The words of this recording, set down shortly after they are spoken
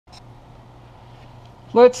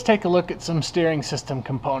Let's take a look at some steering system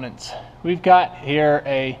components. We've got here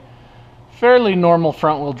a fairly normal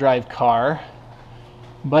front-wheel drive car,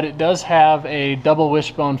 but it does have a double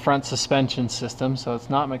wishbone front suspension system, so it's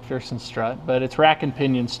not McPherson strut, but it's rack and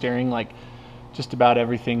pinion steering like just about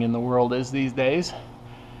everything in the world is these days.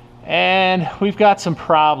 And we've got some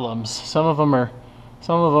problems. Some of them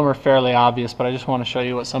are fairly obvious, but I just want to show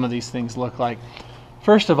you what some of these things look like.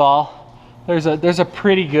 First of all, there's a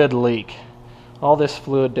pretty good leak. All this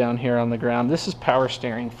fluid down here on the ground, this is power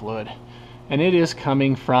steering fluid, and it is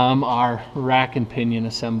coming from our rack and pinion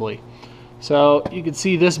assembly. So you can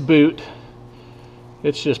see this boot,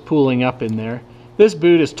 it's just pooling up in there. This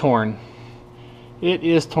boot is torn. It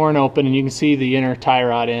is torn open, and you can see the inner tie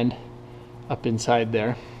rod end up inside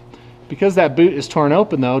there. Because that boot is torn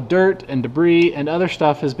open though, dirt and debris and other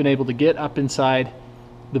stuff has been able to get up inside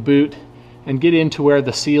the boot and get into where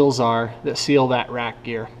the seals are that seal that rack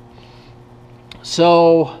gear.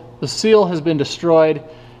 So the seal has been destroyed,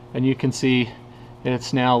 and you can see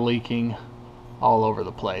it's now leaking all over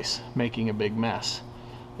the place, making a big mess.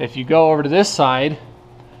 If you go over to this side,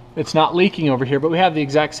 it's not leaking over here, but we have the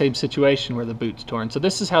exact same situation where the boot's torn. So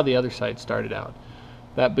this is how the other side started out.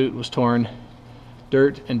 That boot was torn,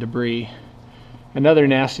 dirt and debris, and other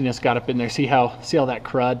nastiness got up in there. See all that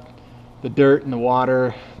crud, the dirt and the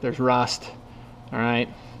water, there's rust, all right?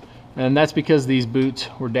 And that's because these boots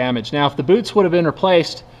were damaged. Now, if the boots would have been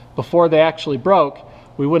replaced before they actually broke,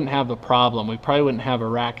 we wouldn't have the problem. We probably wouldn't have a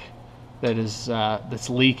rack that is that's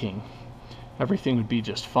leaking. Everything would be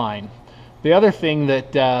just fine. The other thing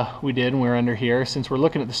that we did when we were under here, since we're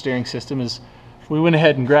looking at the steering system, is we went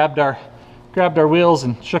ahead and grabbed our wheels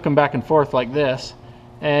and shook them back and forth like this,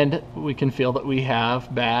 and we can feel that we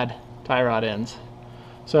have bad tie rod ends.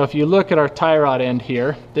 So if you look at our tie rod end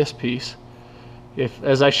here, this piece,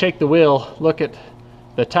 as I shake the wheel, look at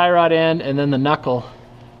the tie rod end and then the knuckle,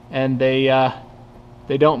 and they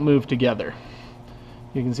don't move together.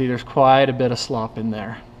 You can see there's quite a bit of slop in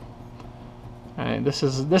there. All right, this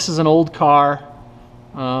is an old car.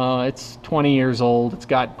 It's 20 years old. It's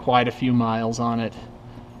got quite a few miles on it.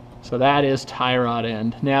 So that is tie rod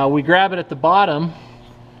end. Now we grab it at the bottom.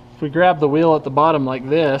 If we grab the wheel at the bottom like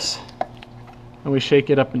this, and we shake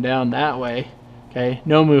it up and down that way, okay,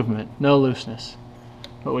 no movement, no looseness.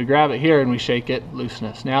 But we grab it here and we shake it,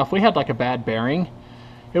 looseness. Now if we had like a bad bearing,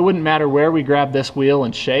 it wouldn't matter where we grab this wheel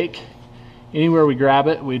and shake. Anywhere we grab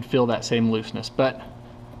it, we'd feel that same looseness. But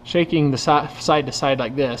shaking the side to side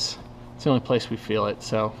like this, it's the only place we feel it.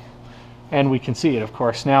 So, and we can see it, of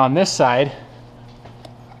course. Now on this side,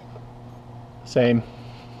 same,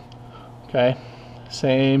 okay,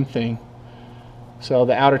 same thing. So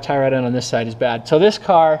the outer tie rod end on this side is bad. So this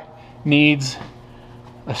car needs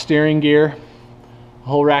a steering gear, a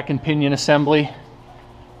whole rack and pinion assembly,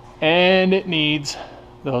 and it needs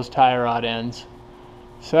those tie rod ends.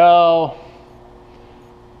 So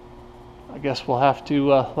I guess we'll have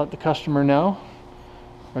to let the customer know,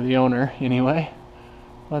 or the owner anyway,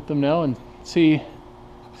 let them know and see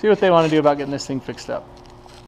what they want to do about getting this thing fixed up.